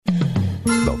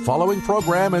following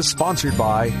program is sponsored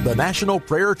by the National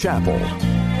Prayer Chapel.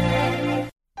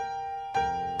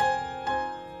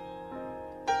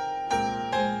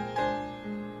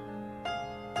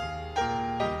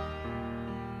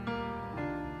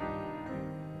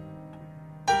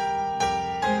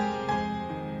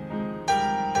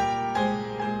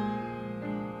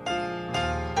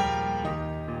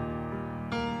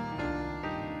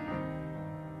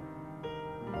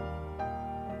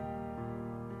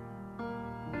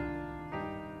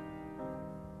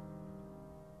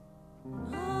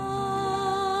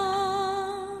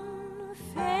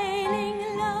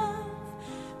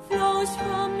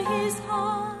 From his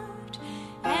heart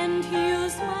and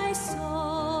heals my soul.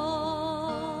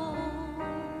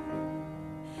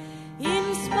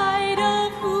 In spite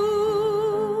of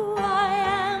who I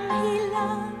am, he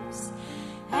loves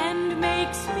and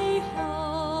makes me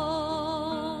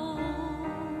whole.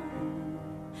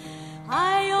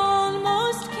 I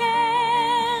almost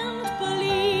can't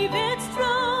believe it's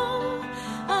true,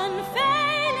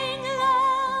 unfailing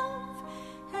love,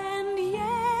 and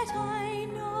yet I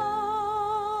know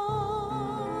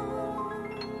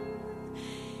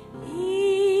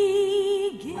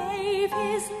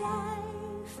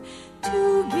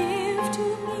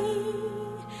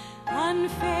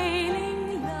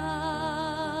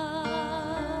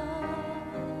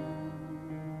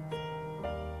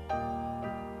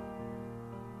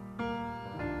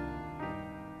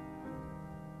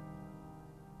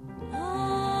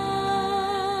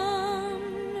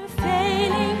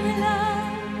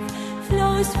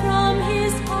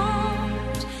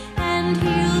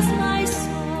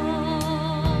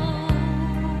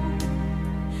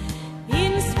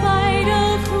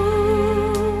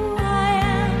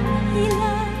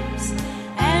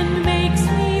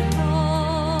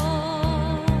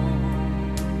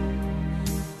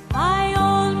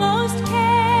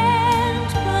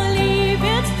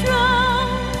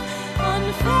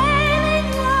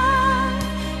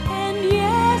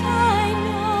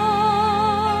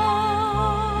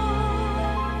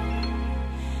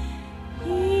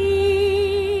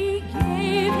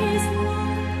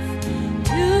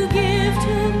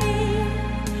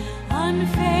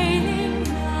unfailing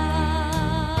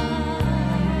love.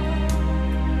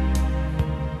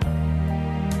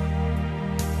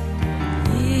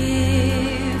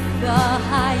 If the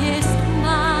highest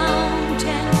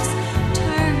mountains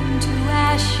turn to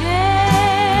ashes,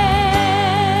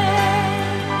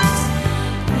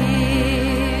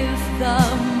 if the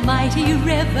mighty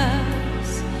rivers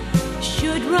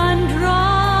should run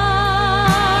dry,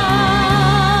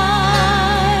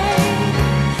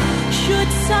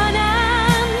 should sun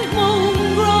and moon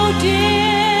grow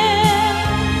dim,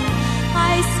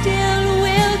 I still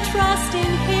will trust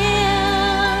in him.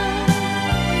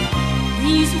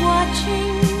 He's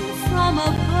watching from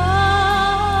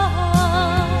above.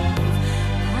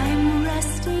 I'm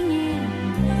resting in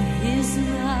his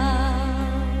love.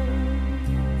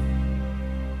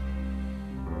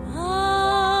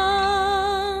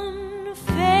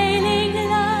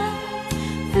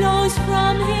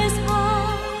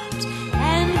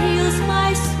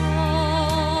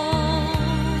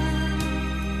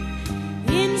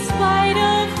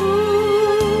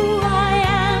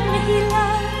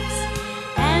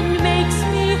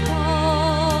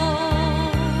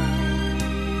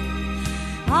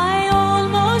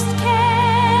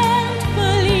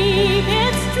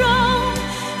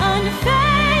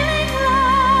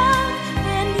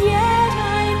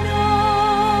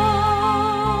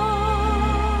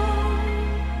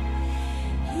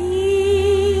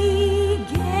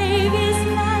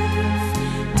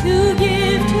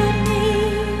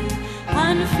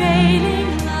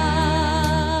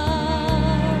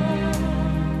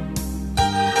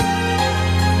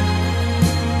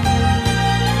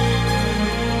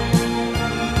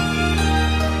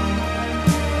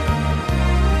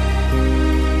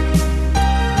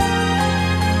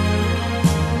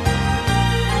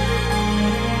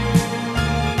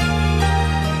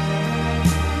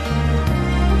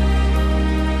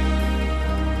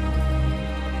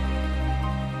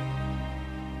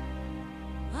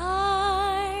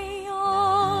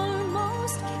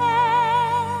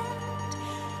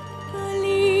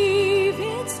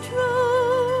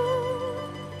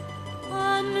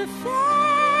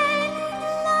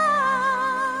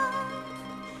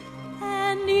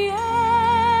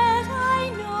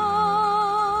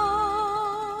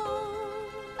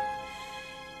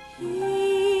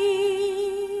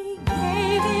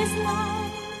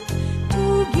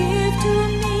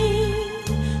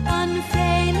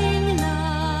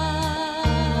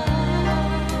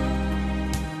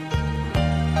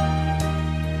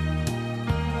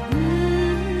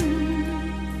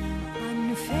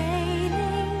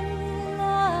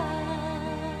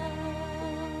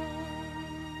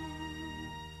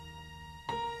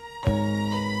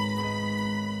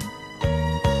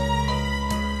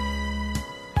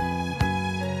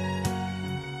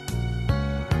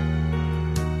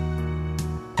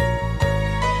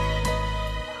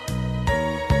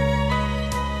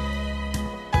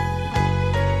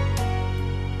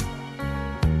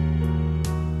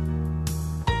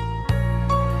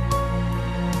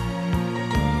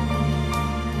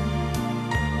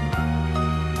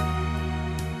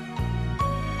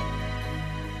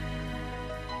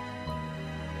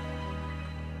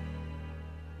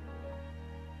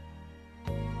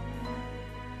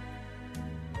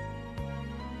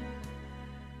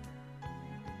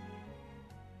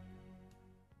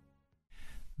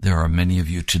 There are many of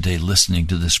you today listening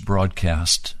to this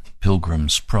broadcast,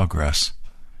 Pilgrim's Progress,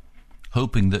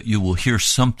 hoping that you will hear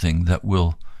something that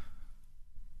will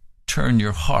turn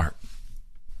your heart,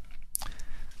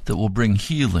 that will bring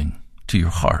healing to your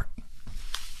heart.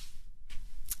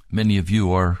 Many of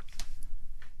you are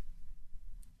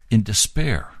in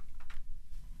despair,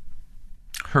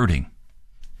 hurting.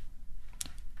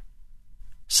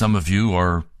 Some of you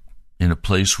are in a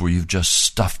place where you've just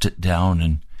stuffed it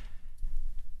down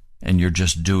and you're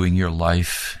just doing your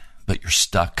life, but you're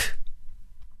stuck.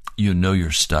 You know you're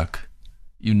stuck.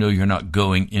 You know you're not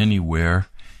going anywhere,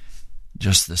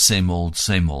 just the same old,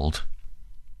 same old.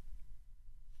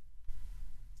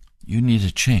 You need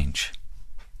a change.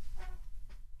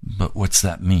 But what's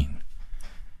that mean?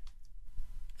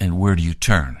 And where do you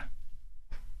turn?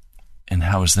 And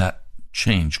how is that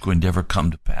change going to ever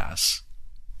come to pass?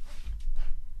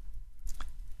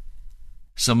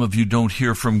 Some of you don't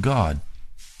hear from God.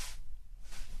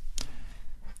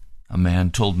 A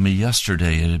man told me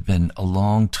yesterday it had been a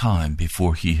long time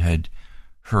before he had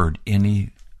heard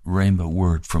any rhema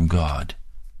word from God.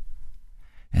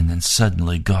 And then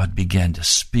suddenly God began to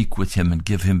speak with him and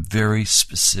give him very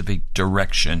specific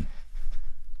direction.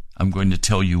 I'm going to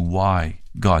tell you why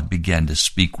God began to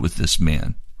speak with this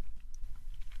man.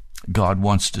 God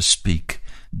wants to speak.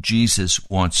 Jesus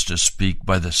wants to speak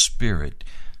by the Spirit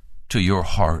to your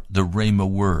heart, the rhema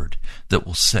word that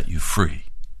will set you free.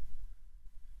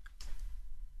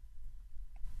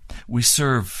 We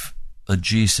serve a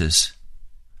Jesus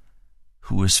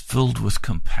who is filled with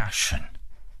compassion,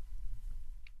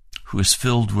 who is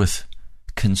filled with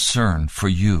concern for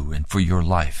you and for your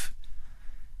life.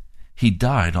 He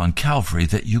died on Calvary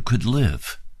that you could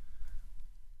live.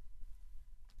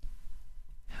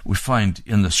 We find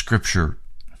in the Scripture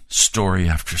story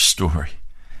after story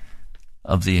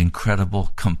of the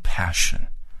incredible compassion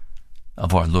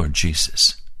of our Lord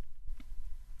Jesus.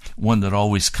 One that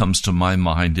always comes to my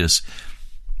mind is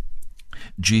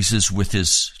Jesus with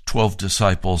his 12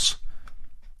 disciples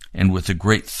and with a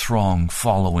great throng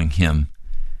following him,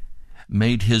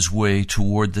 made his way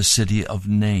toward the city of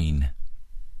Nain.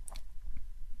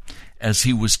 As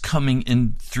he was coming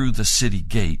in through the city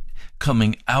gate,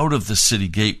 coming out of the city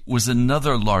gate was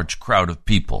another large crowd of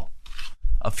people,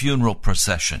 a funeral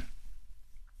procession.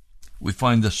 We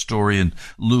find the story in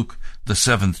Luke, the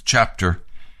 7th chapter.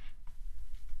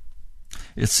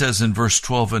 It says in verse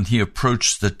 12, "And he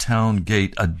approached the town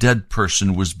gate. A dead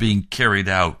person was being carried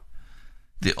out,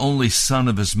 the only son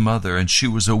of his mother, and she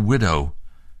was a widow.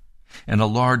 And a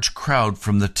large crowd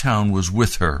from the town was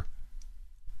with her.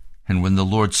 And when the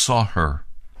Lord saw her,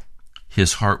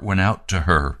 his heart went out to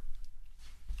her.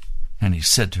 And he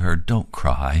said to her, 'Don't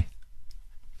cry.'"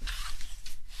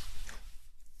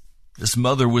 This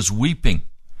mother was weeping,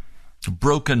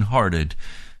 broken-hearted.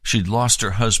 She'd lost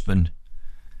her husband,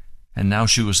 and now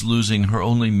she was losing her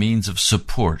only means of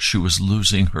support. She was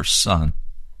losing her son.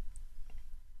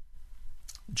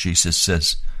 Jesus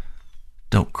says,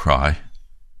 "Don't cry."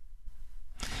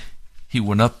 He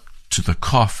went up to the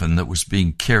coffin that was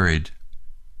being carried,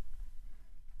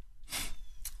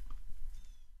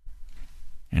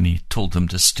 and he told them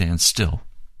to stand still.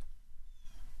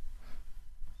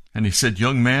 And he said,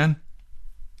 "Young man,"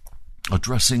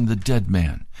 addressing the dead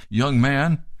man, "Young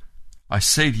man, I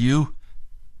say to you,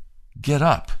 get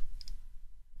up."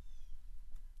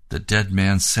 The dead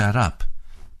man sat up,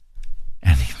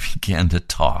 and he began to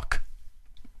talk.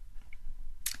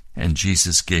 And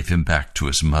Jesus gave him back to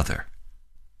his mother.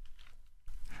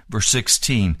 Verse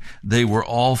 16, "They were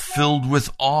all filled with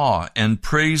awe and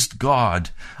praised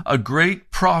God. 'A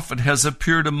great prophet has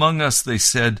appeared among us,' they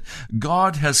said.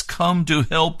 'God has come to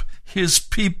help his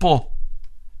people.'"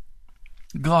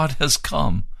 God has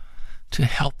come to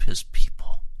help his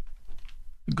people.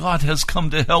 God has come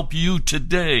to help you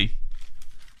today.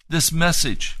 This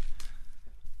message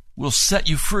will set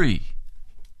you free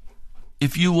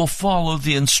if you will follow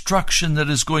the instruction that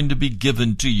is going to be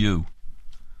given to you.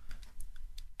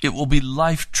 It will be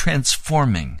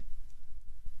life-transforming.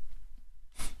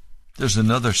 There's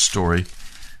another story.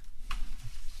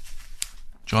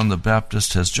 John the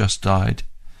Baptist has just died.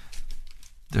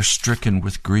 They're stricken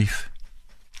with grief.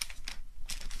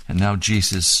 And now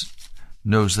Jesus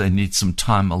knows they need some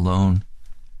time alone.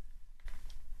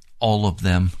 All of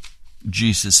them,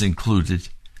 Jesus included.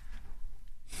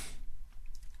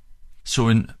 So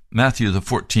in Matthew, the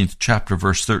 14th chapter,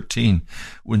 verse 13,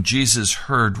 when Jesus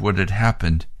heard what had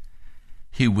happened,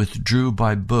 he withdrew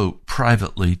by boat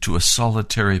privately to a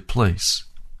solitary place.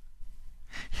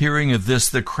 Hearing of this,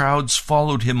 the crowds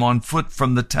followed him on foot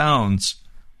from the towns.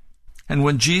 And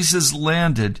when Jesus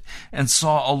landed and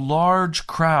saw a large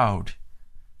crowd,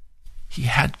 He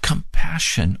had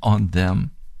compassion on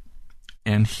them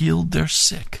and healed their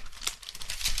sick.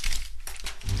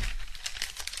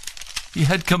 He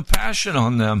had compassion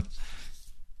on them.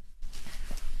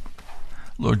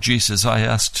 Lord Jesus, I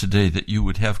ask today that you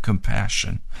would have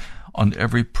compassion on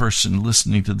every person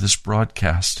listening to this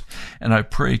broadcast. And I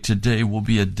pray today will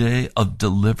be a day of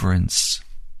deliverance.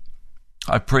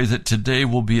 I pray that today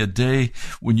will be a day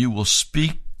when you will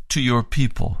speak to your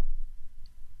people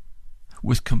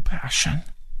with compassion.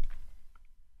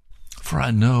 For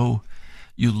I know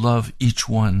you love each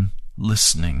one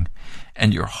listening,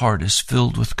 and your heart is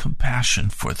filled with compassion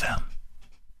for them.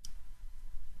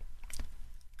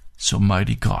 So,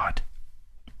 mighty God,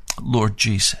 Lord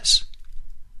Jesus,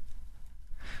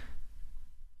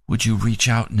 would you reach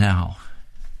out now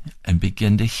and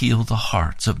begin to heal the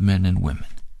hearts of men and women?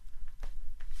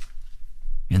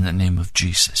 In the name of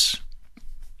Jesus,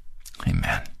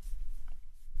 amen.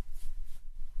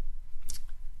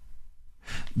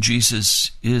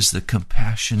 Jesus is the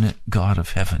compassionate God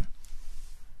of heaven,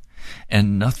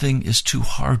 and nothing is too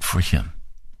hard for him.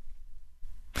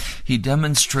 He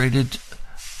demonstrated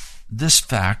this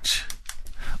fact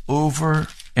over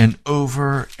and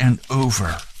over and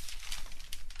over.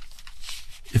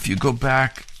 If you go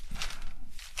back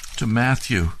to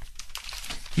Matthew,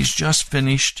 he's just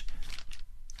finished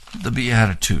the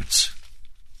Beatitudes.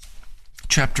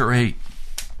 Chapter 8.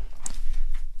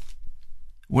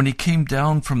 When he came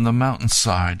down from the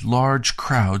mountainside, large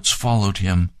crowds followed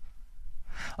him.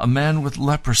 A man with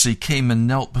leprosy came and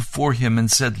knelt before him and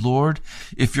said, "Lord,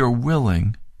 if you're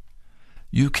willing,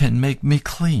 you can make me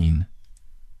clean."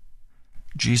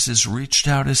 Jesus reached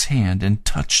out his hand and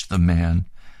touched the man.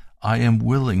 "I am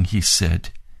willing," he said.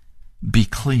 "Be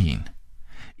clean."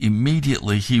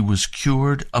 Immediately he was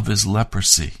cured of his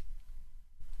leprosy.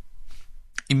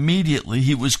 Immediately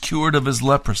he was cured of his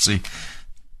leprosy.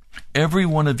 Every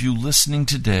one of you listening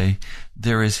today,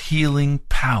 there is healing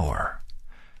power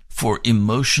for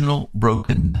emotional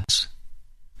brokenness,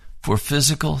 for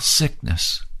physical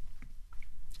sickness.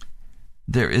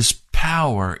 There is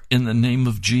power in the name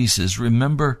of Jesus.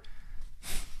 Remember,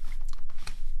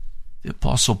 the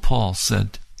Apostle Paul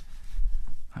said,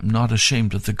 "I'm not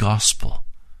ashamed of the gospel,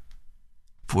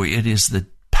 for it is the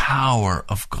power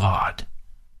of God."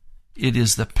 It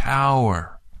is the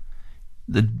power,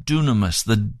 the dunamis,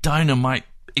 the dynamite,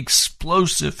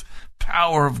 explosive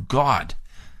power of God.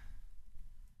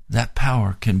 That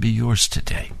power can be yours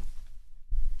today.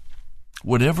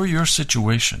 Whatever your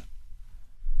situation,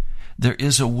 there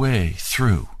is a way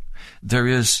through. There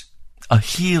is a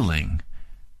healing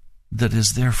that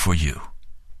is there for you.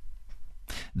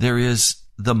 There is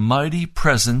the mighty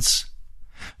presence,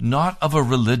 not of a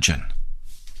religion,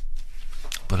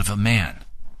 but of a man,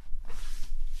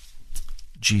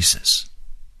 Jesus,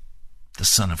 the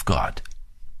Son of God.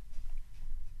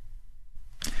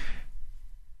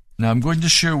 Now I'm going to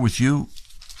share with you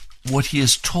what he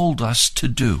has told us to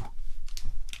do.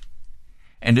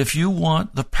 And if you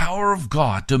want the power of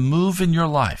God to move in your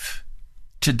life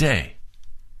today,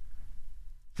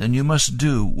 then you must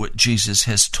do what Jesus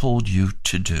has told you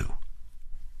to do.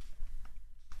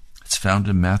 It's found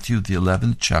in Matthew, the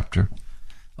 11th chapter.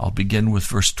 I'll begin with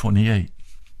verse 28.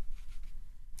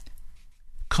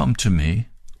 "Come to me,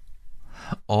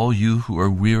 all you who are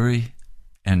weary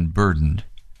and burdened,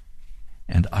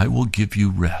 and I will give you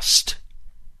rest."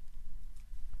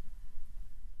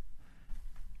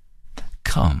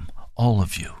 Come, all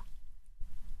of you.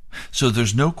 So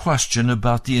there's no question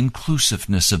about the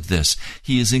inclusiveness of this.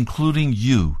 He is including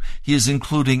you. He is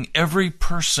including every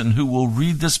person who will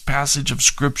read this passage of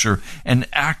Scripture and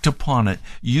act upon it.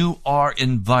 You are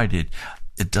invited.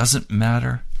 It doesn't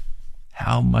matter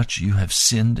how much you have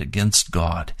sinned against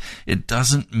God. It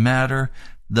doesn't matter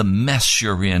the mess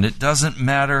you're in. It doesn't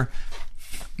matter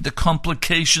the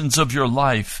complications of your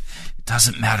life. It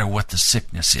doesn't matter what the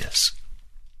sickness is.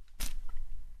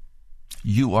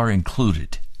 You are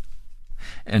included.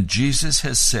 And Jesus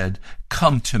has said,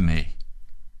 "Come to me,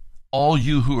 all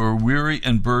you who are weary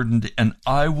and burdened, and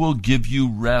I will give you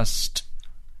rest."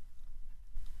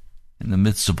 In the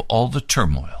midst of all the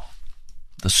turmoil,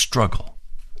 the struggle,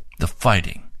 the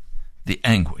fighting, the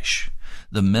anguish,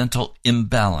 the mental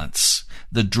imbalance,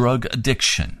 the drug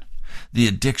addiction, the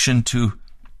addiction to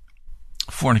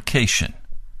fornication,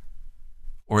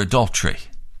 or adultery,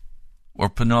 or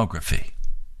pornography,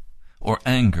 or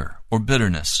anger, or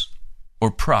bitterness, or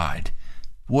pride,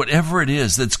 whatever it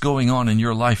is that's going on in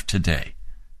your life today,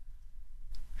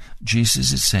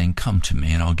 Jesus is saying, "Come to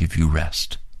me and I'll give you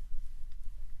rest."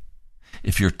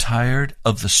 If you're tired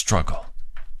of the struggle,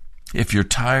 if you're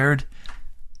tired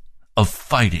of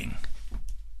fighting,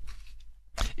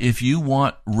 If you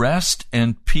want rest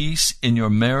and peace in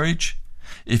your marriage,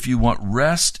 if you want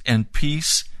rest and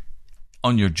peace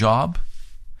on your job,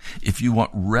 if you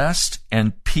want rest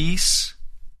and peace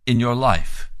in your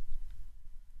life,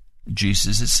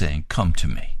 Jesus is saying, come to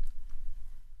me.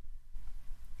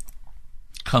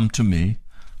 Come to me,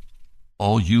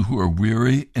 all you who are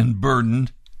weary and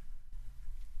burdened,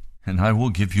 and I will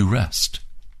give you rest.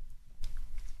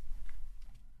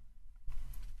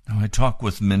 Now, I talk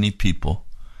with many people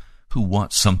who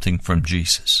want something from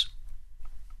Jesus.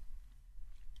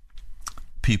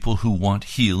 People who want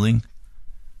healing,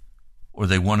 or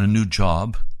they want a new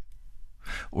job,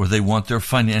 or they want their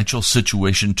financial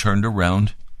situation turned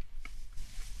around.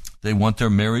 They want their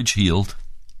marriage healed.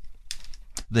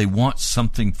 They want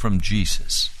something from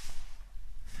Jesus.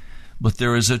 But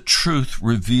there is a truth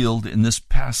revealed in this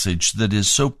passage that is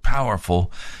so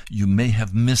powerful, you may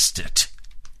have missed it.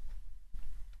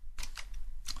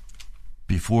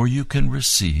 Before you can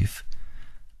receive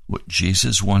what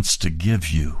Jesus wants to give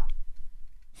you,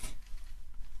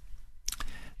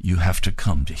 you have to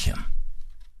come to him.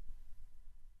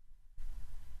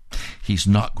 He's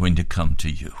not going to come to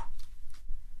you.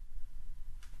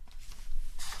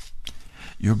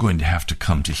 You're going to have to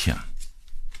come to him.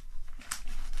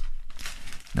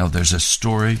 Now, there's a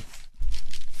story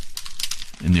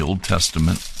in the Old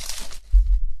Testament.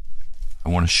 I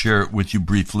want to share it with you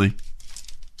briefly.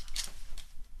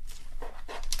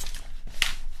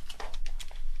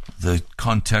 The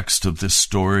context of this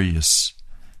story is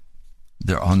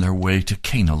they're on their way to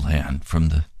Canaan land from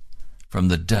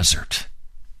the desert.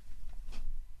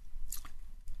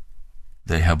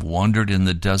 They have wandered in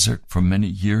the desert for many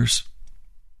years,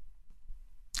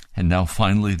 and now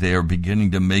finally they are beginning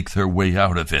to make their way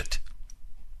out of it.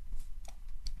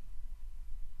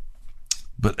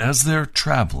 But as they're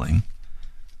traveling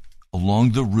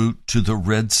along the route to the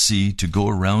Red Sea to go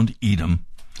around Edom,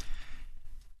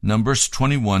 Numbers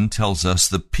 21 tells us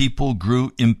the people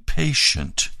grew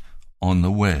impatient on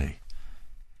the way,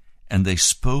 and they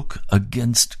spoke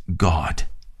against God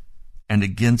and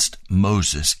against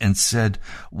Moses and said,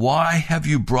 "Why have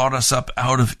you brought us up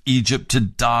out of Egypt to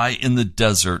die in the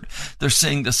desert?" They're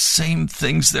saying the same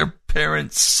things their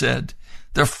parents said,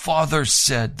 their fathers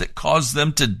said, that caused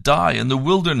them to die in the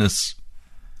wilderness.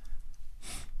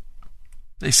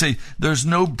 They say, there's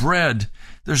no bread,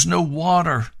 there's no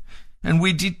water, and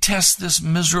we detest this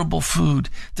miserable food.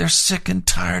 They're sick and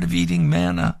tired of eating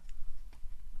manna.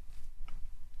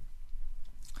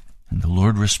 And the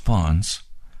Lord responds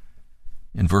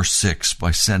in verse 6 by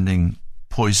sending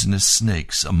poisonous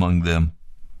snakes among them.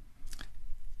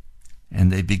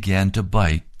 And they began to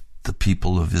bite the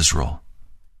people of Israel.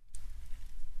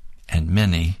 And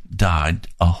many died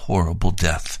a horrible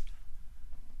death.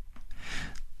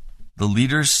 The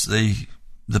leaders,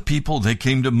 the people, they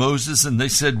came to Moses and they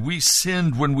said, "We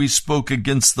sinned when we spoke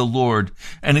against the Lord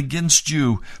and against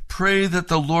you. Pray that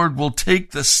the Lord will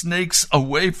take the snakes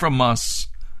away from us."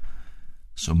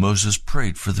 So Moses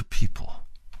prayed for the people.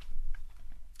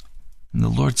 And the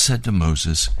Lord said to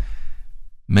Moses,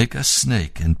 "Make a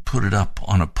snake and put it up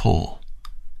on a pole.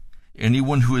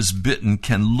 Anyone who is bitten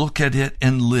can look at it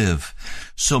and live."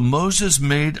 So Moses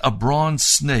made a bronze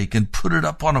snake and put it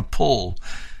up on a pole.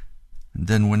 And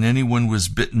then when anyone was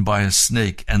bitten by a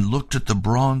snake and looked at the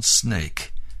bronze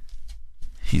snake,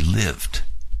 he lived.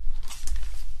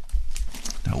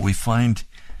 Now we find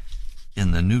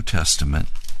in the New Testament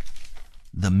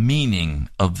the meaning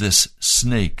of this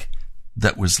snake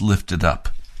that was lifted up.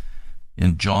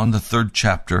 In John, the 3rd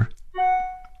chapter,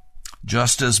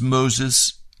 just as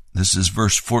Moses, this is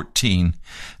verse 14,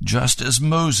 just as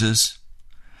Moses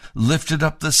lifted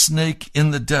up the snake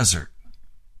in the desert,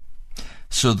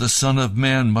 so the Son of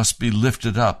Man must be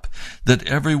lifted up, that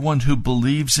everyone who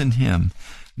believes in him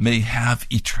may have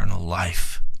eternal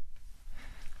life.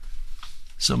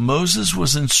 So Moses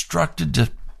was instructed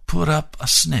to put up a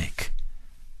snake.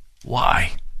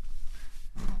 Why?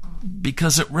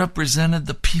 Because it represented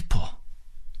the people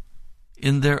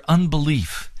in their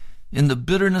unbelief, in the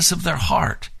bitterness of their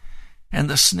heart, and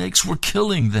the snakes were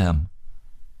killing them.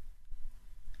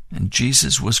 And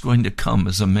Jesus was going to come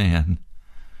as a man,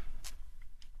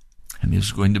 and he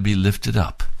was going to be lifted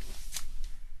up.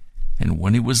 And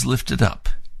when he was lifted up,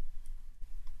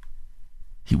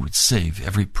 he would save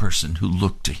every person who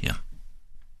looked to him.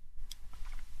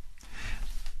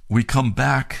 We come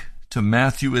back to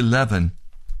Matthew 11.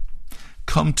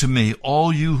 "Come to me,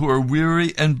 all you who are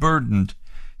weary and burdened,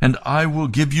 and I will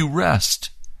give you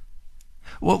rest."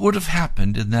 What would have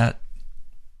happened in that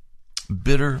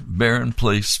bitter, barren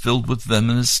place filled with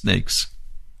venomous snakes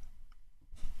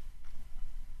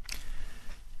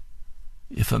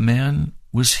if a man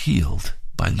was healed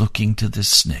by looking to this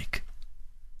snake.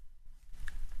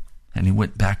 And he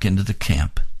went back into the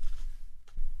camp.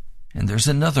 And there's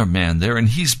another man there, and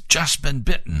he's just been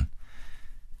bitten.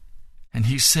 And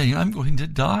he's saying, I'm going to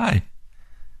die.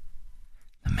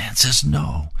 The man says,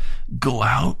 no, go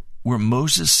out where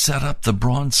Moses set up the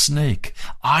bronze snake.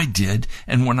 I did,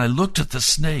 and when I looked at the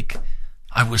snake,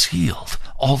 I was healed.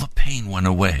 All the pain went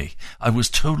away. I was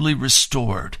totally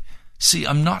restored. See,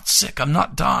 I'm not sick. I'm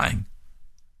not dying.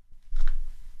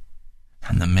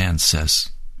 And the man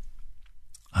says,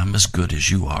 I'm as good as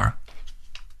you are.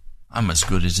 I'm as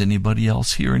good as anybody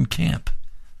else here in camp.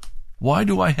 Why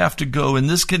do I have to go in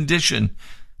this condition,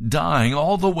 dying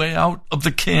all the way out of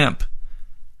the camp?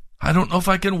 I don't know if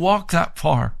I can walk that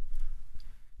far.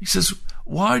 He says,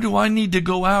 why do I need to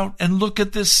go out and look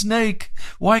at this snake?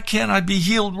 Why can't I be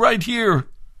healed right here?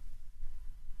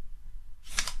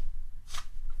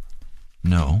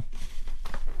 No,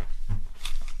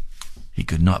 he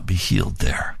could not be healed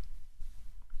there.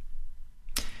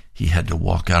 He had to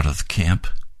walk out of the camp.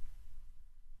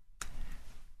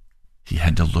 He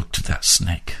had to look to that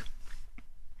snake.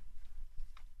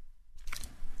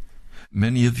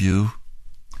 Many of you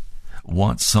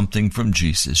want something from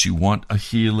Jesus. You want a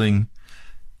healing.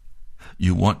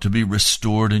 You want to be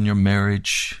restored in your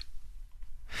marriage.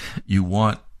 You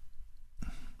want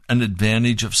an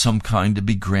advantage of some kind to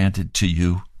be granted to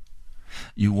you.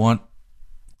 You want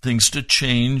things to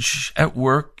change at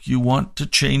work. You want to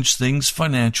change things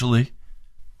financially.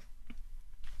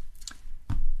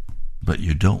 But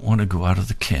you don't want to go out of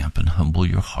the camp and humble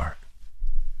your heart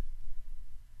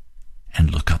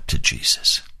and look up to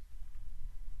Jesus.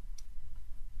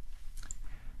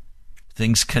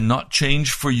 Things cannot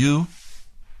change for you.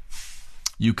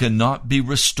 You cannot be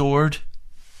restored.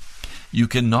 You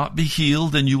cannot be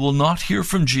healed, and you will not hear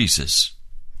from Jesus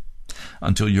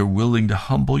until you're willing to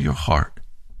humble your heart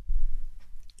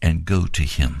and go to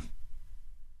him.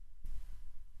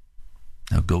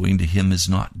 Now, going to him is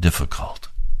not difficult.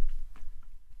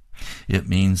 It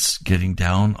means getting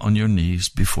down on your knees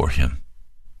before him,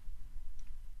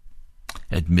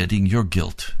 admitting your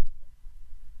guilt,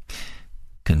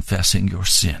 confessing your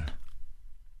sin.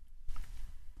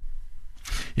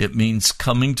 It means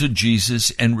coming to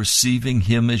Jesus and receiving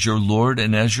him as your Lord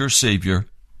and as your Savior.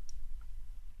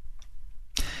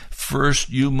 First,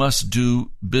 you must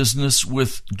do business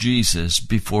with Jesus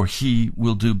before he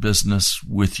will do business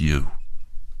with you.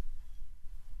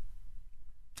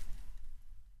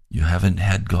 You haven't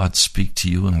had God speak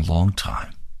to you in a long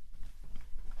time.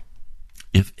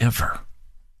 If ever,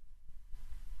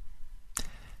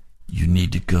 you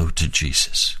need to go to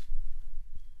Jesus.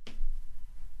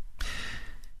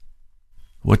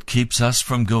 What keeps us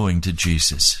from going to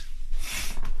Jesus?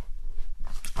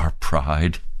 Our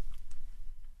pride.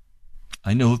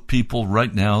 I know of people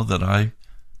right now that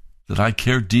I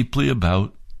care deeply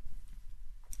about.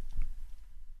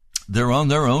 They're on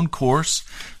their own course.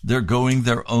 They're going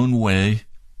their own way.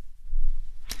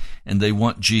 And they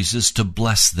want Jesus to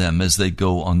bless them as they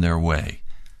go on their way.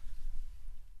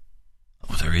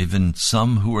 There are even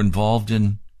some who are involved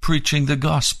in preaching the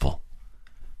gospel.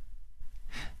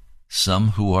 Some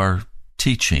who are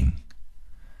teaching,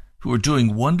 who are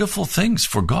doing wonderful things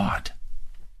for God.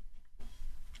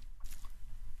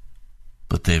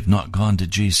 But they have not gone to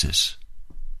Jesus.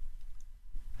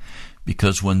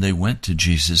 Because when they went to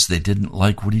Jesus, they didn't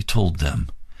like what he told them.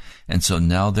 And so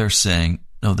now they're saying,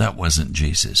 no, that wasn't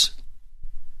Jesus.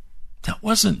 That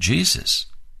wasn't Jesus.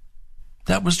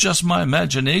 That was just my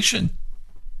imagination.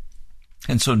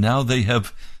 And so now they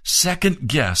have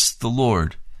second-guessed the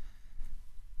Lord.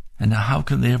 And now how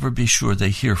can they ever be sure they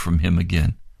hear from him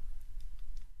again?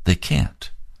 They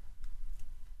can't.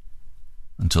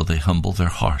 Until they humble their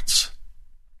hearts.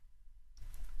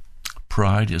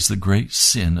 Pride is the great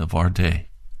sin of our day.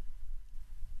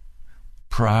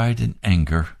 Pride and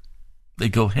anger, they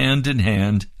go hand in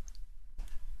hand.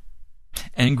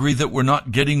 Angry that we're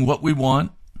not getting what we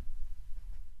want.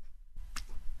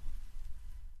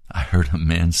 I heard a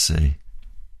man say,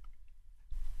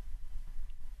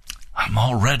 I'm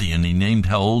all ready, and he named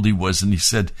how old he was, and he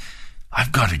said,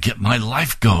 I've got to get my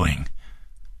life going.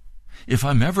 If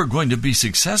I'm ever going to be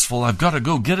successful, I've got to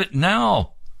go get it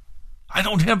now. I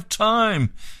don't have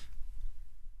time.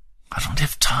 I don't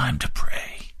have time to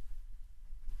pray.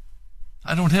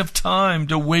 I don't have time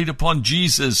to wait upon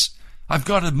Jesus. I've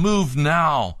got to move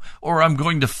now, or I'm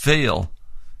going to fail.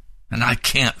 And I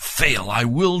can't fail. I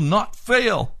will not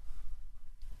fail.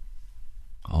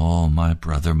 Oh, my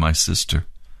brother, my sister,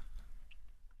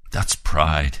 that's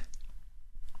pride.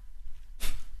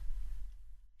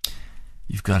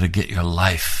 You've got to get your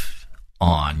life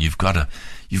on. You've got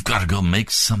to go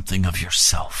make something of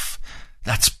yourself.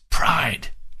 That's pride.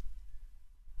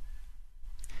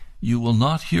 You will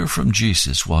not hear from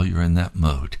Jesus while you're in that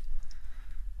mode.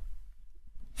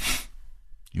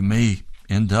 You may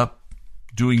end up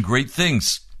doing great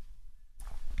things,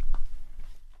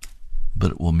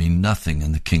 but it will mean nothing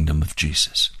in the kingdom of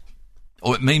Jesus.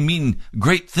 Oh, it may mean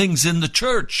great things in the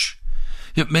church.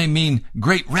 It may mean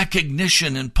great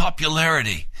recognition and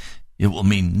popularity. It will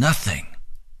mean nothing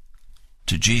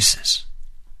to Jesus.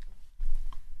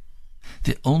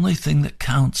 The only thing that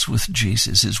counts with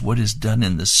Jesus is what is done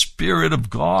in the Spirit of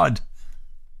God.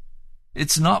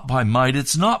 It's not by might,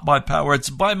 it's not by power, it's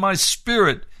by my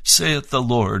Spirit, saith the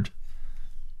Lord.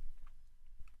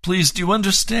 Please, do you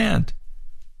understand?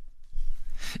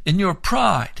 In your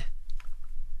pride,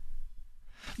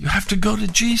 you have to go to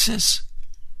Jesus.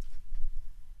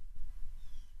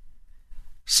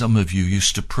 Some of you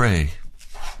used to pray.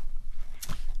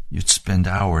 You'd spend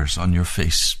hours on your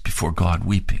face before God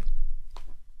weeping.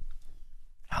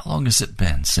 How long has it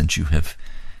been since you have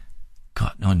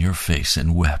gotten on your face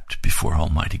and wept before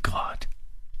Almighty God?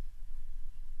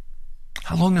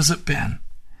 How long has it been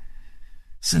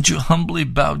since you humbly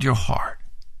bowed your heart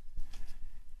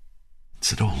and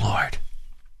said, "Oh Lord,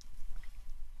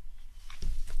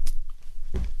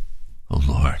 oh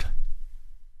Lord,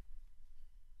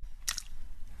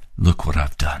 look what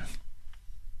I've done.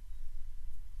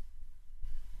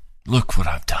 Look what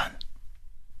I've done.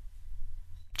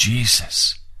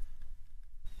 Jesus,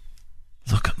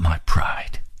 look at my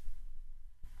pride."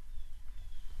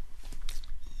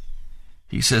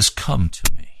 He says, "Come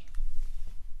to me."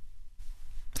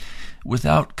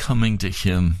 Without coming to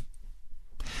him,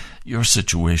 your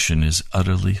situation is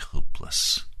utterly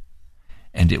hopeless,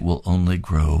 and it will only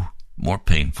grow more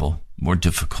painful, more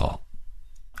difficult,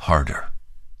 harder.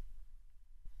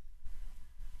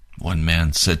 One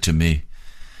man said to me,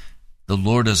 "The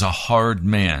Lord is a hard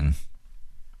man."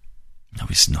 No,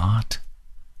 he's not.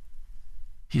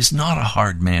 He's not a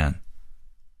hard man.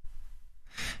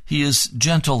 He is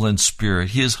gentle in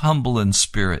spirit. He is humble in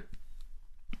spirit.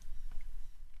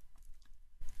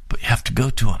 But you have to go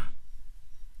to him.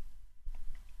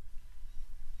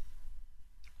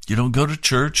 You don't go to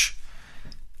church,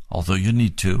 although you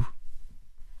need to.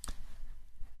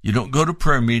 You don't go to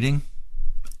prayer meeting,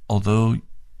 although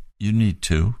you need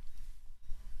to.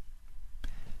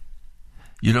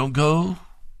 You don't go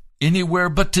anywhere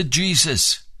but to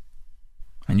Jesus,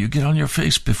 and you get on your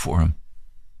face before him.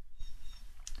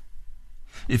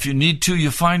 If you need to,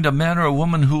 you find a man or a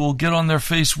woman who will get on their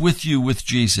face with you with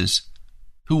Jesus,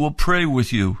 who will pray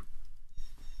with you.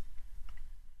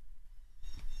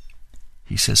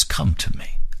 He says, "Come to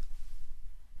me,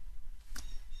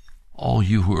 all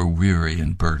you who are weary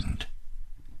and burdened,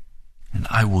 and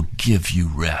I will give you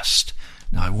rest."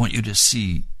 Now, I want you to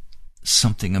see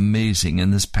something amazing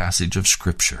in this passage of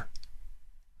Scripture.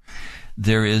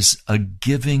 There is a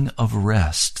giving of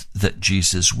rest that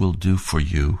Jesus will do for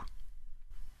you.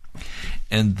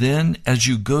 And then as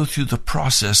you go through the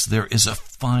process, there is a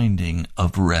finding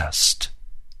of rest.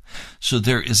 So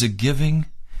there is a giving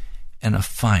and a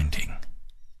finding.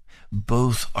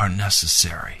 Both are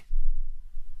necessary.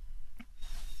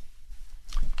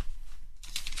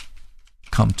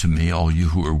 "Come to me, all you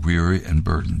who are weary and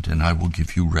burdened, and I will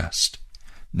give you rest."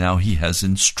 Now he has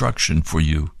instruction for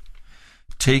you.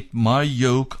 "Take my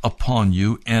yoke upon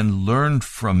you and learn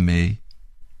from me."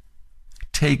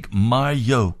 Take my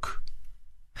yoke.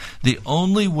 The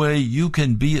only way you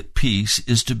can be at peace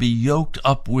is to be yoked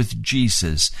up with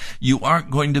Jesus. You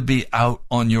aren't going to be out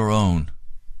on your own.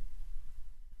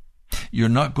 You're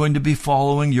not going to be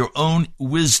following your own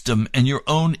wisdom and your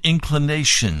own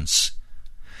inclinations.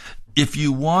 If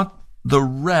you want the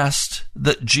rest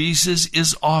that Jesus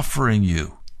is offering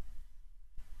you.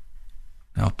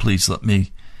 Now, please let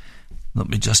me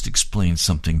just explain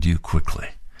something to you quickly.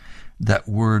 That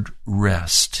word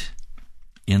rest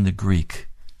in the Greek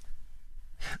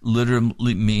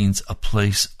literally means a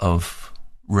place of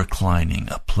reclining,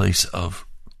 a place of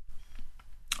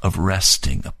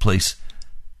resting, a place,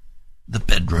 the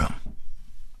bedroom.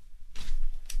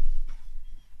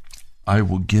 I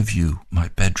will give you my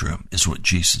bedroom, is what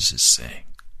Jesus is saying.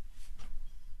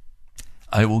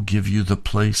 I will give you the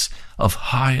place of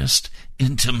highest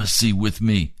intimacy with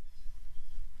me.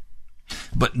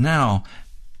 But now,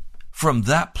 from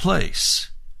that place,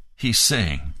 he's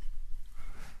saying,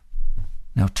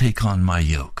 now take on my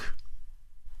yoke.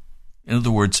 In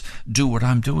other words, do what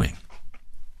I'm doing.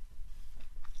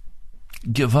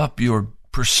 Give up your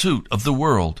pursuit of the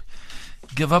world.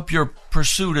 Give up your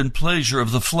pursuit and pleasure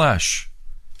of the flesh.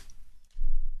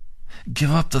 Give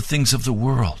up the things of the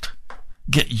world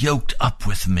get yoked up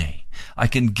with me. I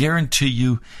can guarantee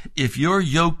you, if you're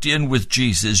yoked in with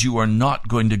Jesus, you are not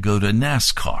going to go to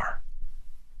NASCAR.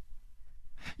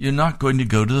 You're not going to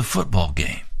go to the football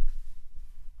game.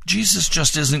 Jesus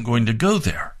just isn't going to go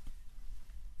there.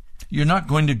 You're not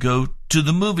going to go to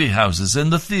the movie houses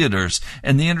and the theaters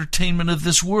and the entertainment of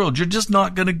this world. You're just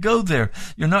not going to go there.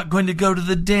 You're not going to go to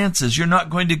the dances. You're not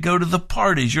going to go to the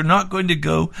parties. You're not going to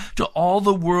go to all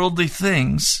the worldly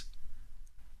things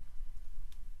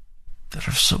that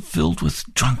are so filled with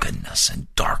drunkenness and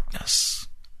darkness.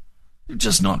 You're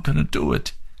just not going to do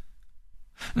it.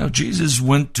 Now, Jesus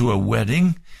went to a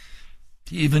wedding.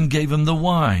 He even gave him the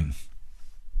wine.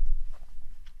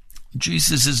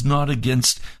 Jesus is not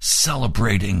against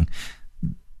celebrating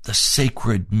the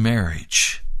sacred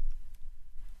marriage.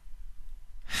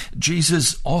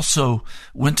 Jesus also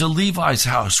went to Levi's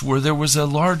house where there was a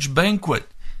large banquet.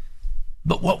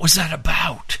 But what was that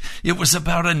about? It was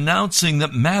about announcing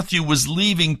that Matthew was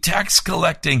leaving tax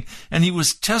collecting, and he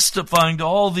was testifying to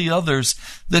all the others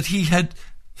that he had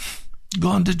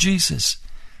gone to Jesus.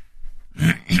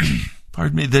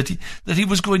 Pardon me, that he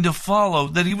was going to follow,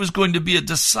 that he was going to be a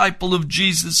disciple of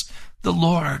Jesus, the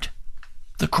Lord,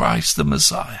 the Christ, the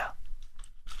Messiah.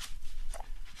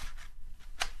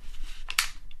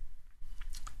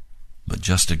 But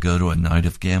just to go to a night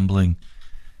of gambling,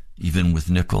 even with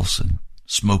nickels and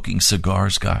smoking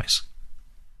cigars, guys,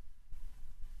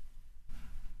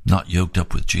 not yoked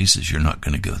up with Jesus, you're not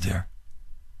going to go there.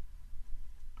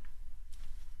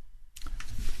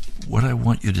 What I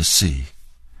want you to see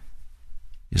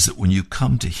is that when you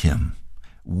come to him,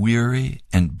 weary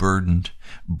and burdened,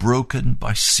 broken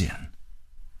by sin,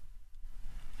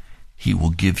 he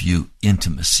will give you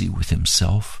intimacy with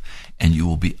himself, and you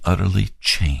will be utterly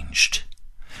changed.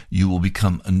 You will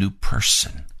become a new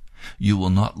person. You will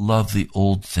not love the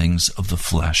old things of the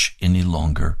flesh any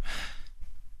longer.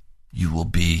 You will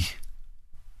be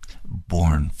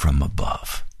born from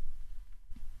above.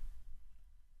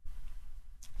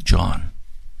 John,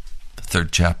 the 3rd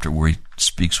chapter, where he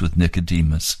speaks with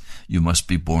Nicodemus, you must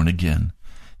be born again.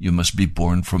 You must be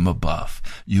born from above.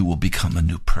 You will become a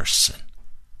new person.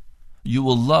 You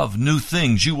will love new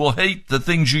things. You will hate the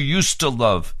things you used to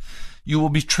love. You will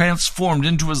be transformed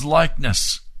into his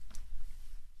likeness.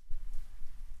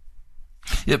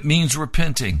 It means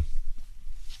repenting,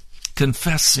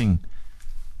 confessing,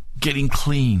 getting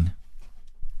clean.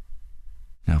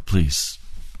 Now, please,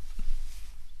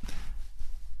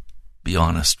 be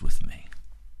honest with me.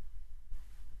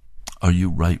 Are you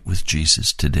right with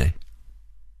Jesus today?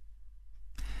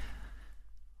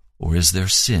 Or is there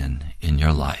sin in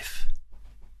your life?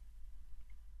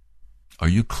 Are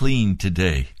you clean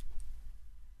today?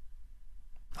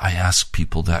 I ask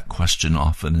people that question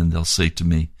often, and they'll say to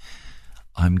me,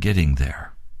 I'm getting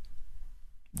there.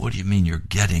 What do you mean you're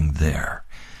getting there?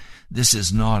 This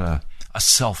is not a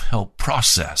self-help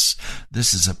process.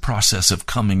 This is a process of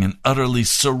coming and utterly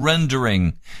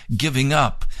surrendering, giving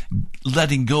up,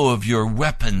 letting go of your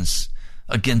weapons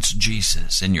against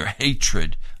Jesus and your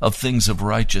hatred of things of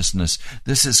righteousness.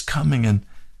 This is coming and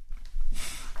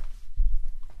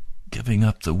giving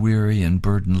up the weary and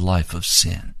burdened life of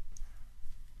sin.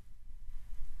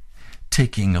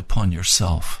 Taking upon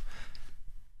yourself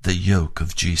the yoke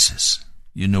of Jesus.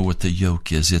 You know what the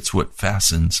yoke is. It's what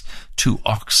fastens 2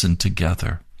 oxen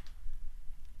together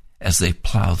as they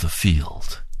plow the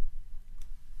field.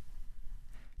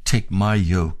 Take my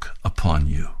yoke upon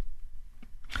you.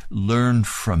 Learn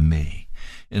from me.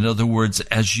 In other words,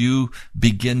 as you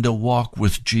begin to walk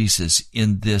with Jesus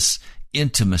in this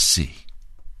intimacy,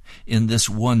 in this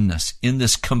oneness, in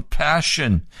this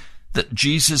compassion that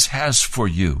Jesus has for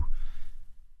you,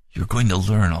 you're going to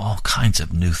learn all kinds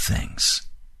of new things.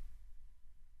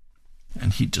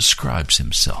 And he describes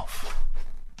himself.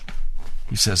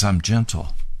 He says, I'm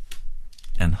gentle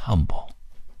and humble.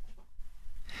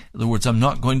 In other words, I'm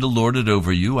not going to lord it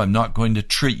over you. I'm not going to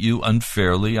treat you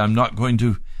unfairly. I'm not going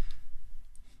to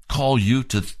call you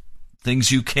to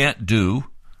things you can't do.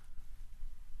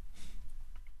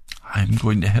 I'm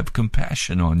going to have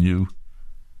compassion on you.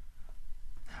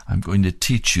 I'm going to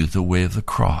teach you the way of the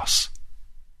cross.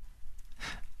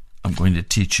 I'm going to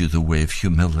teach you the way of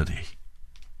humility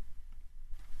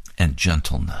and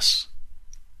gentleness.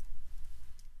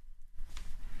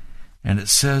 And it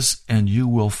says, and you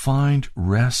will find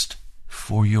rest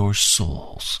for your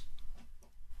souls.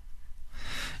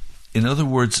 In other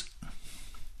words,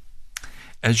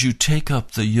 as you take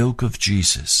up the yoke of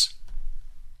Jesus,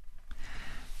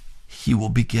 he will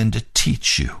begin to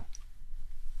teach you.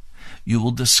 You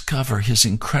will discover his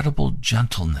incredible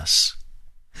gentleness.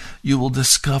 You will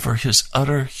discover his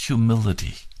utter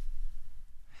humility.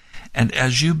 And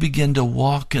as you begin to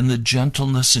walk in the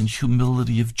gentleness and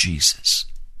humility of Jesus,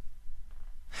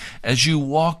 as you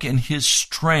walk in his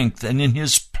strength and in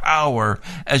his power,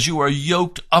 as you are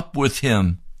yoked up with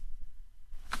him,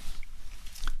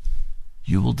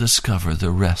 you will discover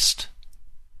the rest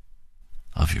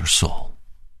of your soul.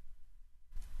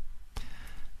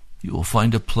 You will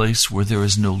find a place where there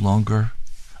is no longer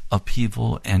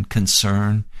upheaval and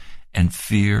concern and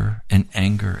fear and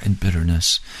anger and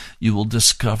bitterness. You will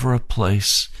discover a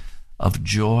place of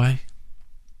joy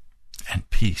and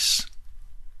peace.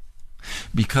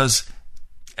 Because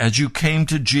as you came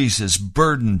to Jesus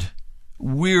burdened,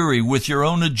 weary with your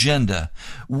own agenda,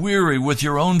 weary with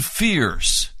your own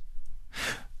fears,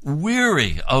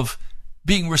 weary of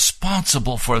being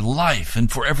responsible for life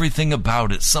and for everything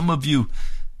about it. Some of you,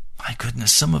 my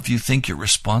goodness, some of you think you're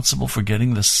responsible for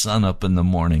getting the sun up in the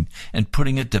morning and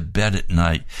putting it to bed at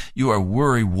night. You are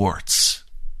worry-warts.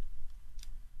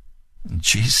 And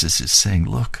Jesus is saying,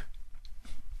 look,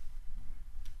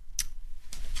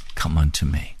 come unto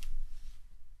me.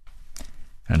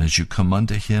 And as you come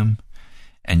unto him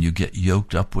and you get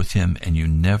yoked up with him and you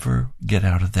never get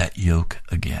out of that yoke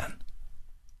again,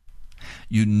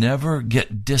 you never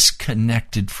get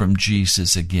disconnected from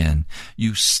Jesus again.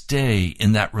 You stay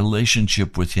in that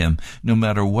relationship with him, no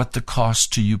matter what the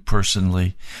cost to you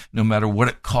personally, no matter what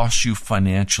it costs you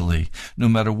financially, no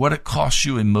matter what it costs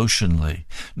you emotionally,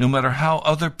 no matter how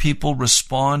other people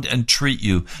respond and treat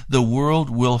you. The world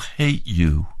will hate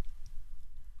you,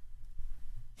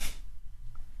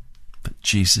 but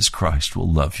Jesus Christ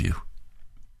will love you.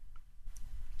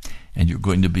 And you're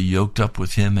going to be yoked up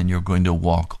with him, and you're going to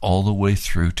walk all the way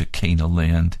through to Canaan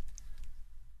land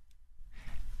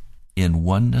in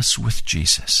oneness with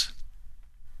Jesus,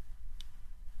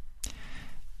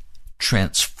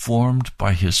 transformed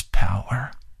by his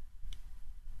power,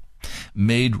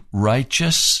 made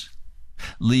righteous,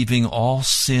 leaving all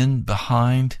sin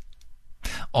behind,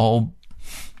 all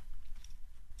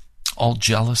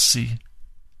jealousy,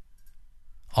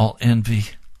 all envy,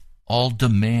 all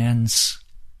demands,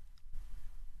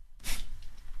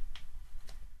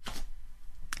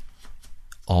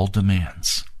 all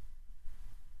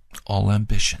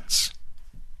ambitions.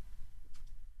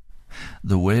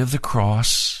 The way of the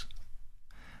cross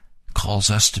calls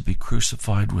us to be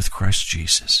crucified with Christ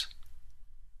Jesus.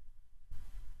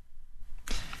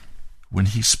 When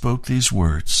he spoke these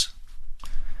words,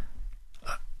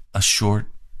 a short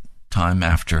time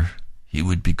after he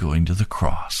would be going to the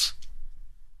cross,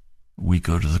 we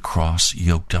go to the cross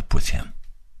yoked up with him.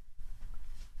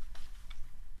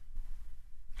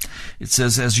 It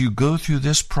says, as you go through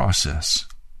this process,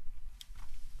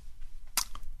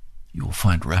 you will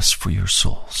find rest for your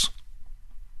souls.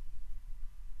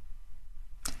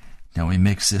 Now he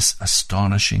makes this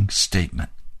astonishing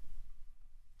statement.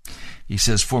 He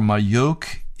says, for my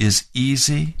yoke is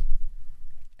easy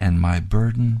and my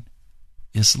burden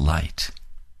is light.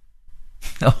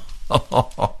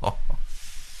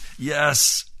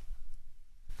 Yes.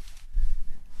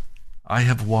 I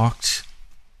have walked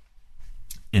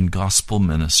in gospel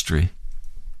ministry.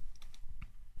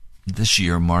 This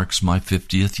year marks my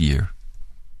 50th year.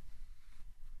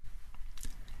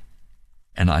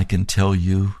 And I can tell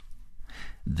you,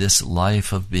 this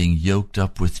life of being yoked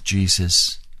up with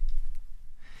Jesus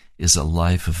is a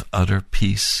life of utter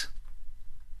peace.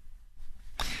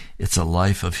 It's a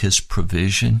life of his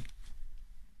provision,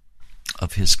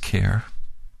 of his care.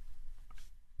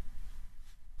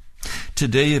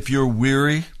 Today, if you're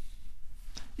weary,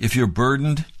 if you're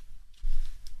burdened,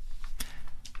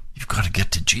 you've got to get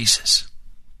to Jesus.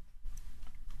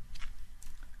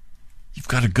 You've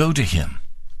got to go to him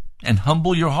and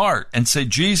humble your heart and say,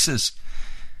 Jesus,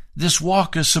 this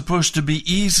walk is supposed to be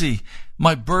easy.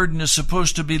 My burden is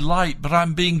supposed to be light, but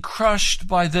I'm being crushed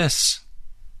by this.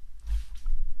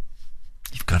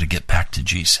 You've got to get back to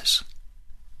Jesus.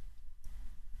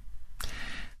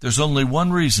 There's only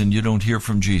one reason you don't hear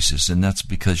from Jesus, and that's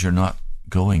because you're not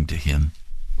going to him.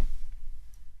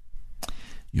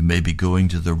 You may be going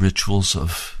to the rituals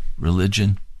of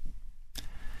religion.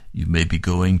 You may be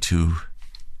going to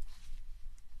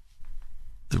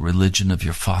the religion of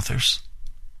your fathers.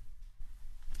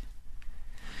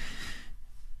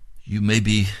 You may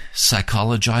be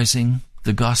psychologizing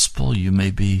the gospel. You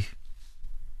may be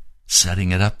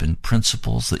setting it up in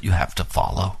principles that you have to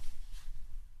follow.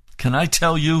 Can I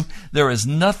tell you, there is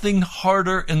nothing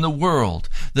harder in the world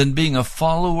than being a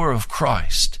follower of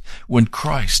Christ when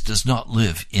Christ does not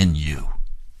live in you.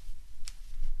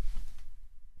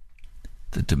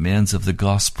 The demands of the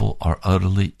gospel are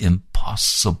utterly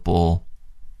impossible.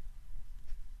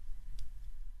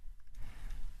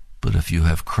 But if you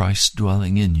have Christ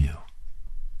dwelling in you,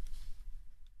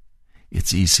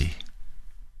 It's easy.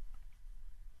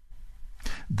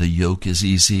 The yoke is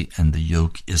easy and the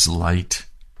yoke is light.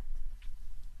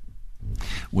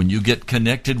 When you get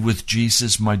connected with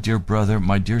Jesus, my dear brother,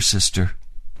 my dear sister,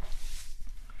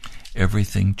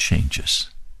 everything changes.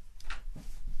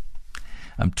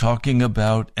 I'm talking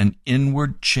about an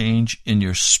inward change in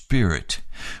your spirit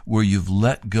where you've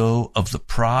let go of the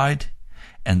pride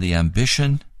and the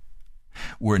ambition,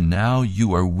 where now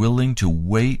you are willing to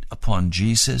wait upon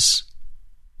Jesus,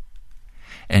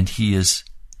 and He is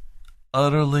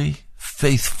utterly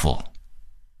faithful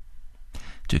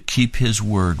to keep His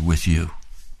word with you.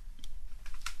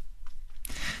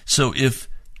 So if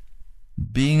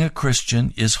being a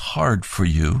Christian is hard for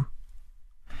you,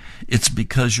 it's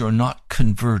because you're not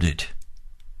converted.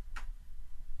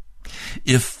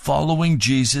 If following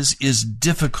Jesus is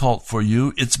difficult for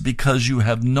you, it's because you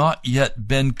have not yet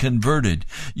been converted.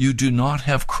 You do not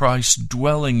have Christ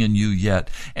dwelling in you yet,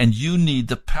 and you need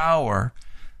the power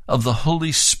of the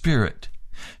Holy Spirit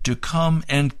to come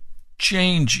and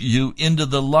change you into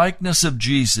the likeness of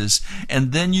Jesus,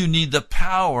 and then you need the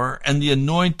power and the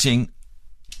anointing,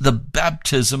 the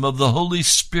baptism of the Holy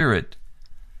Spirit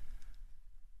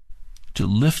to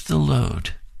lift the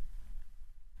load.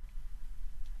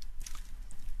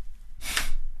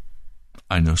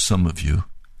 I know some of you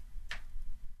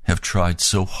have tried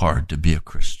so hard to be a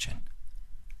Christian.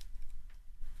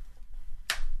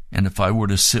 And if I were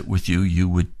to sit with you, you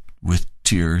would, with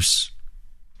tears,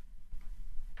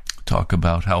 talk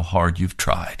about how hard you've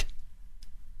tried.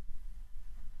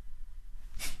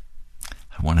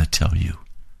 I want to tell you,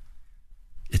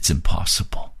 it's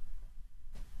impossible.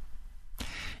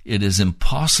 It is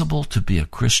impossible to be a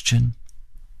Christian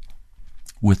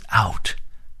without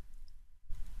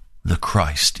the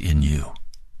Christ in you.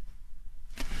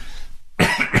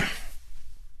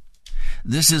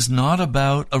 This is not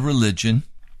about a religion.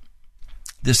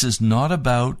 This is not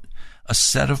about a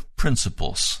set of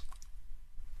principles.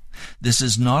 This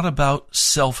is not about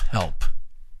self-help.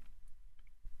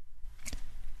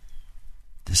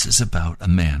 This is about a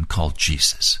man called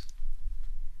Jesus.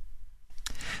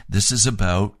 This is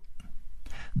about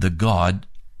the God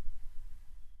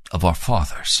of our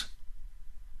fathers,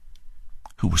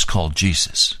 who was called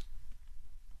Jesus.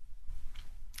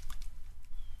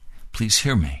 Please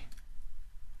hear me.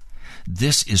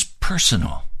 This is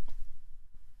personal.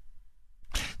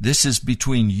 This is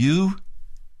between you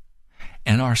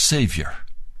and our Savior.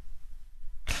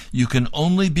 You can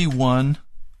only be one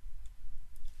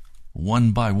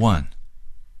by one.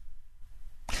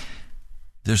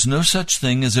 There's no such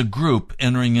thing as a group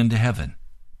entering into heaven.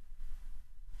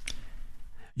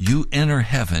 You enter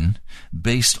heaven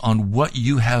based on what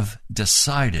you have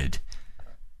decided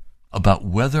about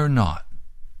whether or not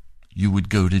you would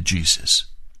go to Jesus,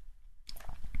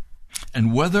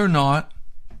 and whether or not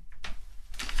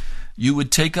you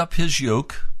would take up His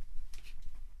yoke,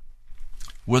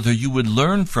 whether you would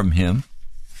learn from Him,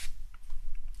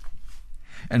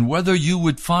 and whether you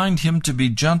would find Him to be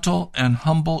gentle and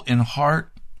humble in heart,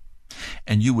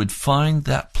 and you would find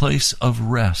that place of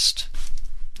rest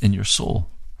in your soul.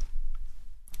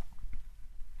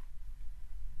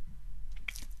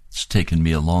 It's taken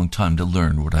me a long time to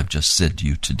learn what I've just said to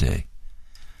you today.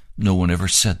 No one ever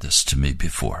said this to me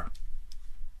before.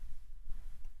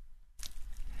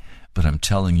 But I'm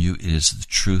telling you, it is the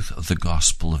truth of the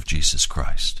gospel of Jesus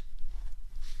Christ.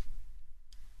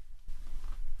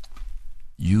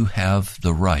 You have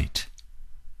the right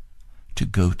to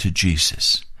go to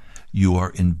Jesus. You are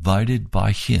invited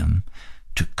by Him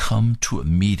to come to a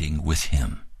meeting with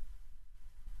Him.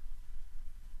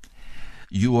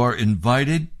 You are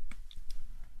invited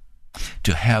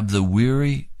to have the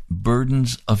weary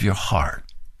burdens of your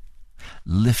heart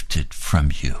lifted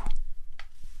from you.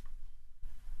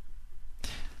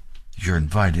 You're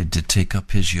invited to take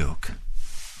up His yoke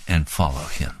and follow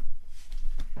Him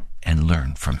and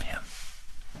learn from Him.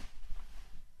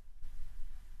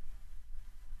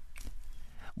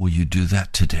 Will you do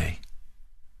that today?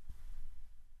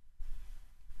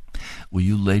 Will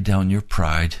you lay down your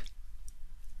pride?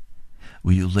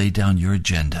 Will you lay down your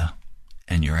agenda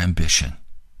and your ambition?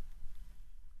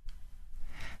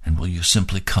 And will you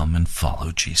simply come and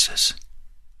follow Jesus?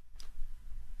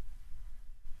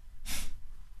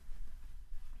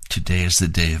 Today is the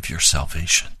day of your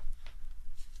salvation.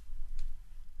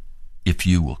 If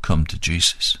you will come to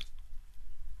Jesus.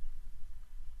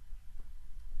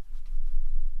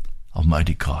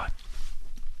 Almighty God,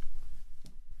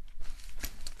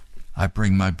 I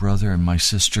bring my brother and my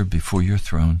sister before your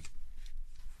throne.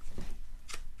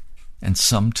 And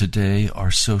some today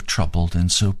are so troubled and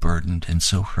so burdened and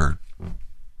so hurt.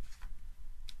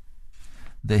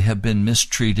 They have been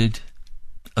mistreated,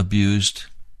 abused,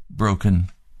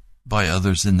 broken by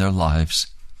others in their lives.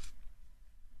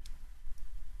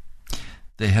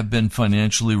 They have been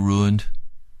financially ruined.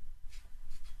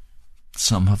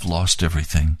 Some have lost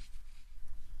everything.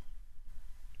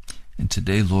 And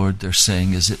today, Lord, they're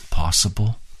saying, is it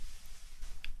possible?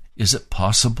 Is it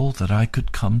possible that I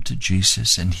could come to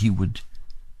Jesus and he would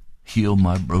heal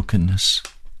my brokenness?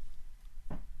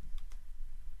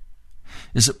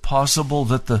 Is it possible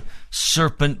that the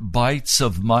serpent bites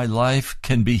of my life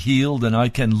can be healed and I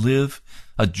can live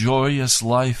a joyous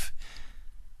life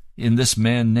in this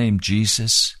man named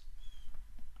Jesus?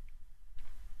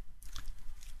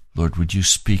 Lord, would you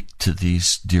speak to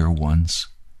these dear ones?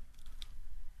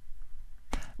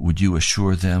 Would you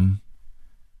assure them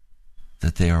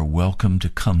that they are welcome to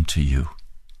come to you,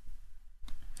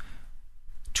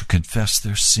 to confess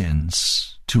their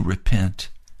sins, to repent,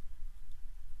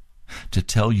 to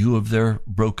tell you of their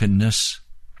brokenness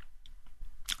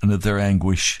and of their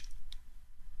anguish?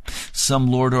 Some,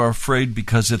 Lord, are afraid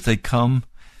because if they come,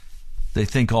 they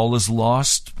think all is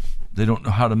lost. They don't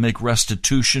know how to make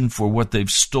restitution for what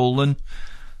they've stolen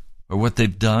or what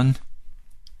they've done.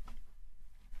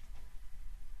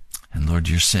 And Lord,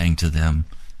 you're saying to them,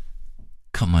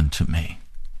 come unto me.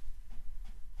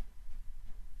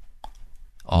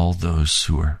 All those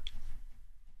who are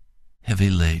heavy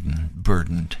laden,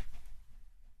 burdened.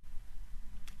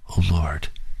 O Lord,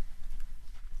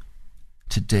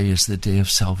 today is the day of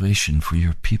salvation for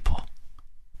your people.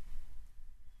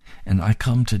 And I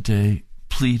come today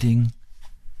pleading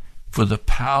for the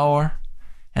power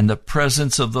and the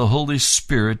presence of the Holy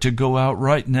Spirit to go out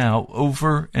right now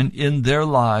over and in their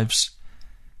lives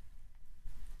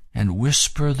and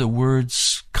whisper the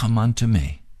words, come unto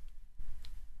me.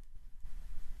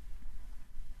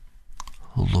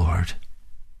 Oh Lord,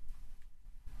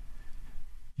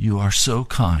 you are so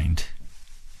kind.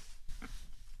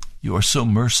 You are so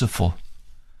merciful,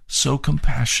 so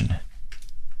compassionate.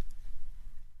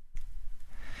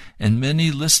 And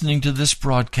many listening to this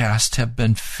broadcast have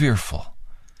been fearful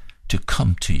to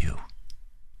come to you.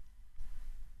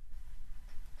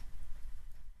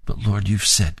 But Lord, you've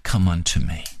said, come unto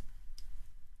me.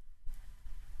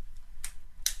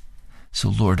 So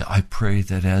Lord, I pray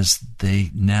that as they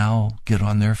now get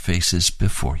on their faces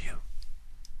before you,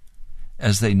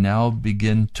 as they now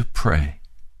begin to pray,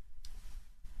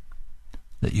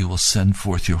 that you will send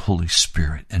forth your Holy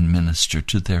Spirit and minister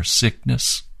to their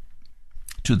sickness,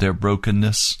 to their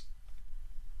brokenness,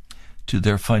 to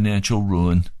their financial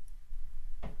ruin.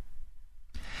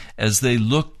 As they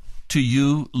look to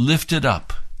you lifted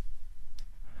up,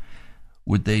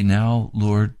 would they now,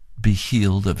 Lord, be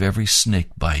healed of every snake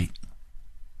bite,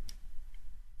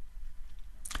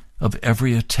 of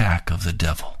every attack of the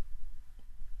devil.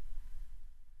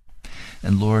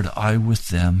 And Lord, I with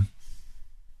them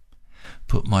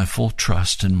put my full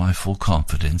trust and my full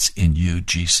confidence in you,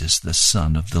 Jesus, the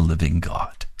Son of the living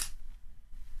God.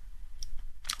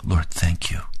 Lord, thank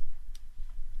you.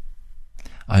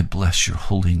 I bless your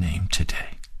holy name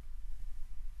today.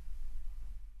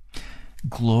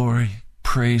 Glory,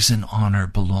 praise, and honor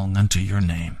belong unto your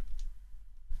name.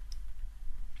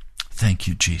 Thank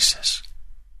you, Jesus.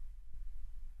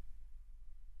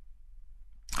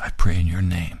 I pray in your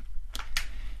name.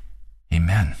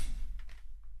 Amen.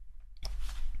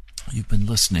 You've been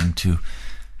listening to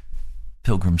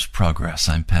Pilgrim's Progress.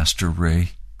 I'm Pastor Ray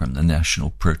from the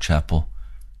National Prayer Chapel.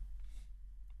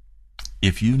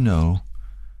 If you know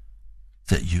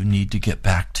that you need to get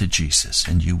back to Jesus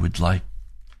and you would like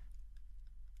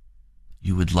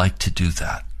to do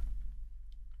that,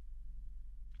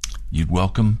 you'd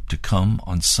welcome to come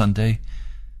on Sunday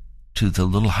to the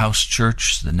Little House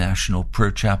Church, the National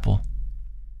Prayer Chapel,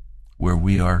 where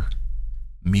we are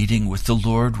meeting with the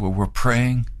Lord, where we're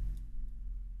praying,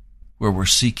 where we're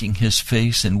seeking his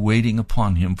face and waiting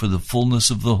upon him for the fullness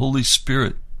of the Holy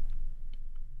Spirit.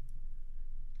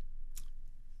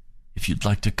 If you'd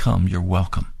like to come, you're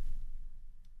welcome.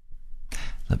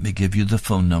 Let me give you the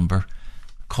phone number.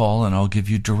 Call and I'll give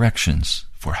you directions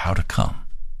for how to come.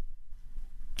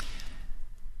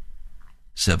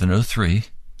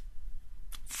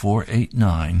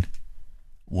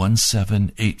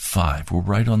 703-489-1785. We're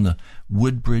right on the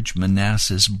Woodbridge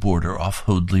Manassas border off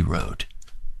Hoadley Road.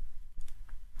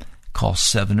 Call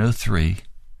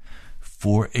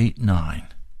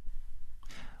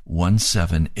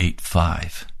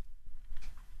 703-489-1785.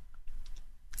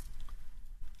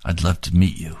 I'd love to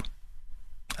meet you.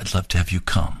 I'd love to have you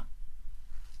come.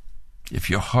 If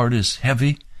your heart is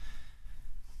heavy,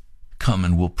 come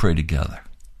and we'll pray together.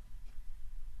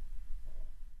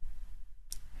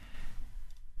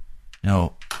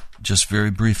 Now, just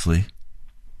very briefly,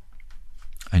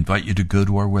 I invite you to go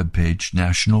to our webpage,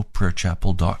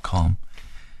 nationalprayerchapel.com.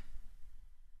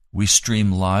 We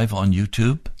stream live on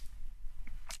YouTube,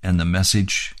 and the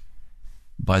message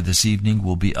by this evening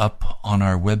will be up on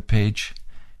our webpage,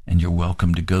 and you're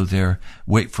welcome to go there.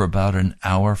 Wait for about an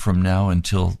hour from now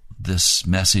until this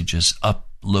message is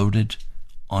uploaded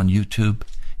on YouTube.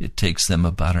 It takes them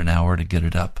about an hour to get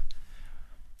it up.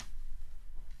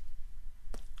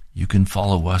 You can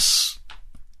follow us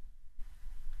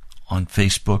on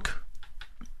Facebook,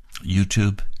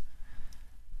 YouTube.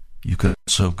 You can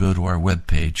also go to our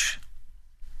webpage.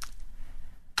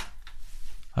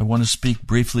 I want to speak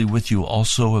briefly with you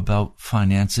also about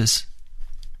finances.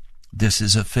 This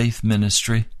is a faith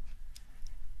ministry.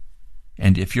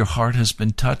 And if your heart has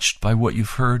been touched by what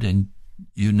you've heard and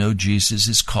you know Jesus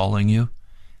is calling you,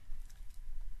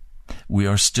 we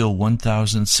are still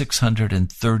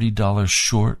 $1,630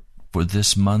 short for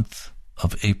this month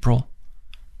of April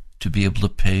to be able to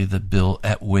pay the bill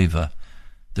at WAVA,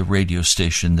 the radio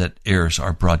station that airs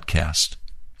our broadcast.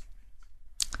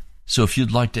 So if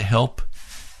you'd like to help,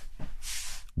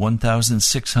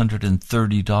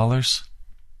 $1,630,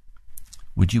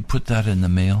 would you put that in the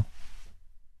mail?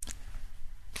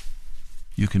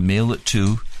 You can mail it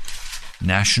to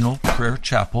National Prayer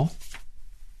Chapel,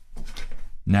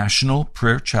 National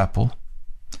Prayer Chapel,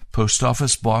 Post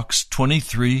Office Box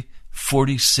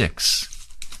 2346,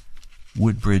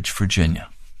 Woodbridge, Virginia,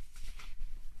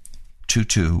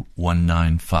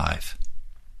 22195.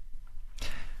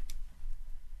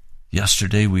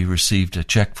 Yesterday we received a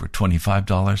check for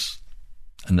 $25,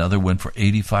 another one for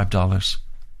 $85.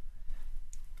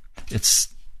 It's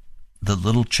the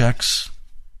little checks,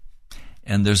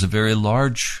 and there's a very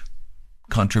large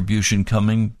contribution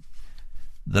coming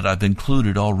that I've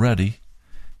included already.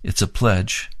 It's a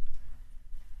pledge.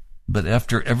 But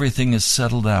after everything is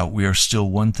settled out, we are still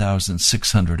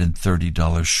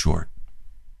 $1,630 short.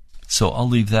 So I'll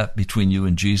leave that between you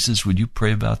and Jesus. Would you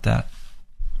pray about that?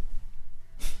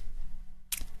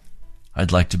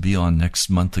 I'd like to be on next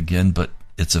month again, but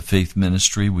it's a faith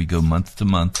ministry. We go month to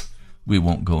month. We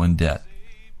won't go in debt.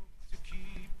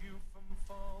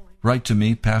 Write to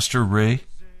me, Pastor Ray,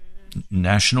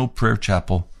 National Prayer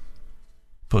Chapel,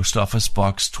 Post Office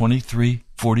Box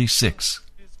 2346,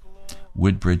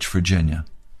 Woodbridge, Virginia,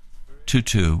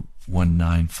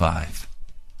 22195.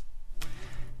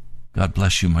 God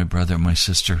bless you, my brother, my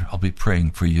sister. I'll be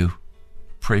praying for you.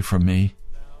 Pray for me.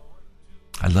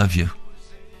 I love you.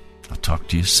 I'll talk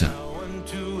to you soon. Now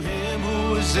unto him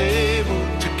who is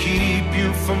able to keep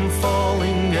you from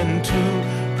falling and to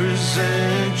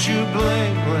present you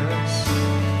blameless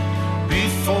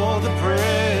before the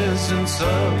presence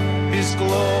of his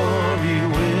glory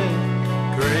with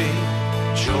great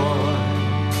joy,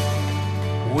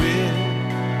 with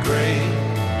great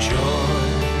joy.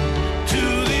 To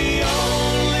the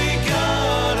only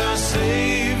God, our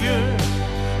Savior,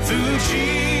 through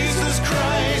Jesus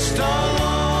Christ our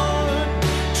Lord.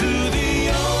 To the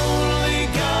only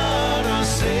God, our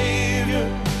Savior,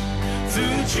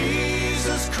 through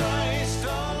Jesus Christ.